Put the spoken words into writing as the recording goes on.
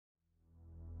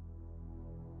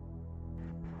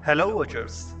Hello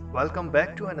watchers, welcome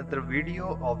back to another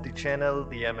video of the channel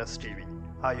TheMSTV.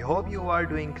 I hope you are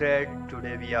doing great.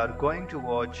 Today we are going to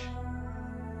watch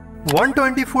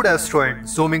 120-foot asteroid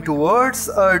zooming towards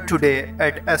Earth today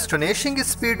at astonishing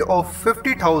speed of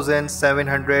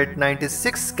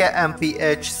 50,796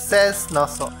 kmph, says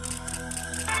NASA.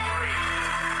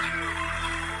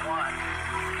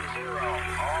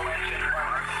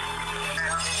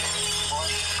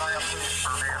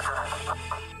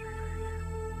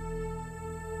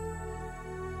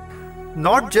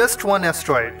 Not just one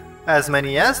asteroid, as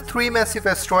many as 3 massive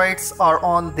asteroids are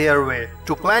on their way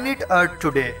to planet Earth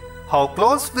today. How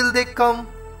close will they come?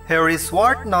 Here is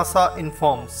what NASA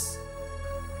informs.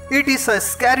 It is a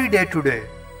scary day today.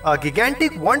 A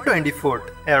gigantic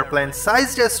 120-foot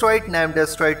airplane-sized asteroid named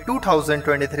Asteroid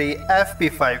 2023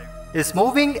 FP5 is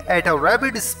moving at a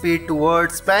rapid speed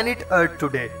towards planet Earth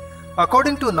today.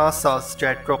 According to NASA's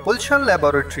Jet Propulsion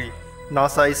Laboratory,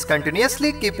 NASA is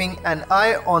continuously keeping an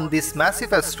eye on this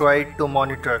massive asteroid to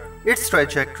monitor its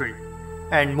trajectory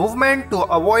and movement to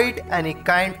avoid any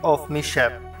kind of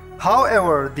mishap.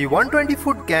 However, the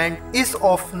 120-foot giant is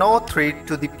of no threat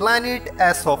to the planet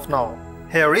as of now.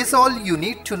 Here is all you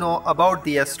need to know about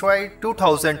the Asteroid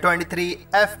 2023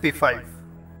 FP5.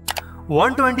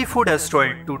 120-foot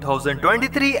Asteroid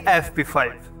 2023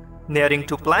 FP5 nearing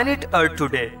to planet Earth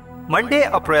today, Monday,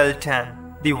 April 10.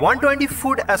 The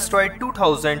 120-foot Asteroid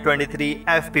 2023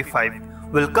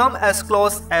 FP5 will come as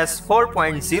close as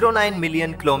 4.09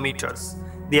 million kilometers.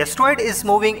 The asteroid is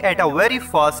moving at a very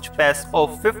fast pace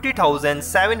of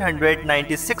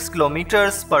 50,796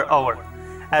 kilometers per hour.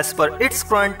 As per its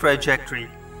current trajectory,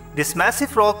 this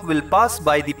massive rock will pass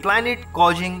by the planet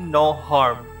causing no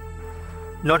harm.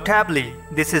 Notably,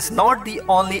 this is not the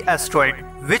only asteroid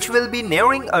which will be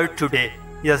nearing Earth today.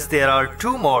 Yes, there are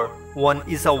two more. One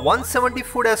is a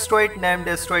 170-foot asteroid named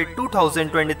Asteroid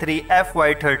 2023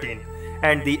 FY13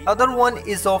 and the other one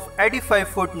is of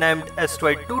 85-foot named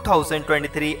Asteroid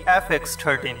 2023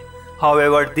 FX13.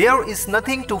 However, there is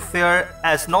nothing to fear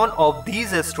as none of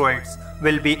these asteroids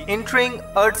will be entering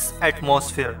Earth's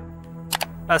atmosphere.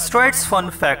 Asteroids fun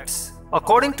facts.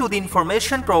 According to the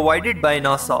information provided by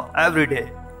NASA every day,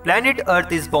 planet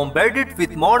Earth is bombarded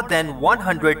with more than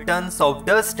 100 tons of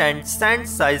dust and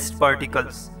sand-sized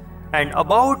particles. And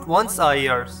about once a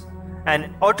year,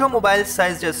 an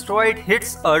automobile-sized asteroid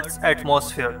hits Earth's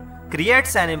atmosphere,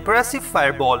 creates an impressive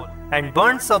fireball, and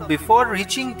burns up before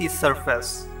reaching the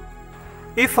surface.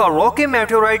 If a rocky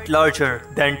meteorite larger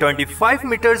than 25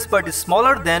 meters but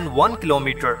smaller than 1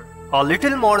 kilometer, a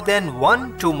little more than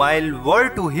 1-2 miles were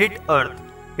to hit Earth,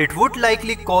 it would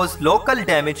likely cause local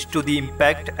damage to the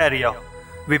impact area.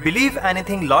 We believe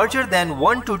anything larger than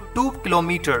 1 to 2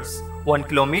 kilometers, 1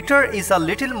 kilometer is a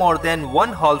little more than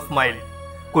 1/2 mile,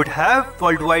 could have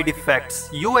worldwide effects,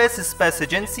 US Space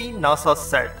Agency NASA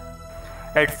said.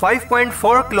 At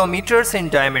 5.4 kilometers in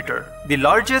diameter, the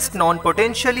largest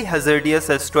non-potentially hazardous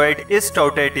asteroid is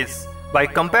Tautatis. By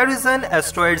comparison,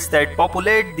 asteroids that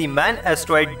populate the main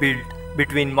asteroid belt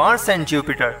between Mars and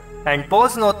Jupiter and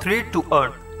pose no threat to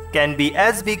Earth can be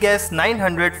as big as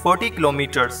 940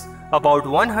 kilometers, about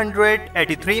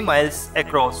 183 miles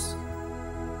across.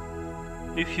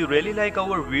 If you really like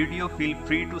our video, feel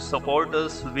free to support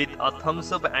us with a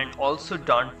thumbs up and also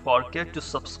don't forget to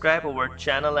subscribe our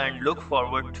channel and look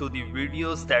forward to the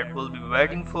videos that will be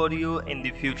waiting for you in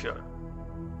the future.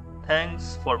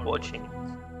 Thanks for watching.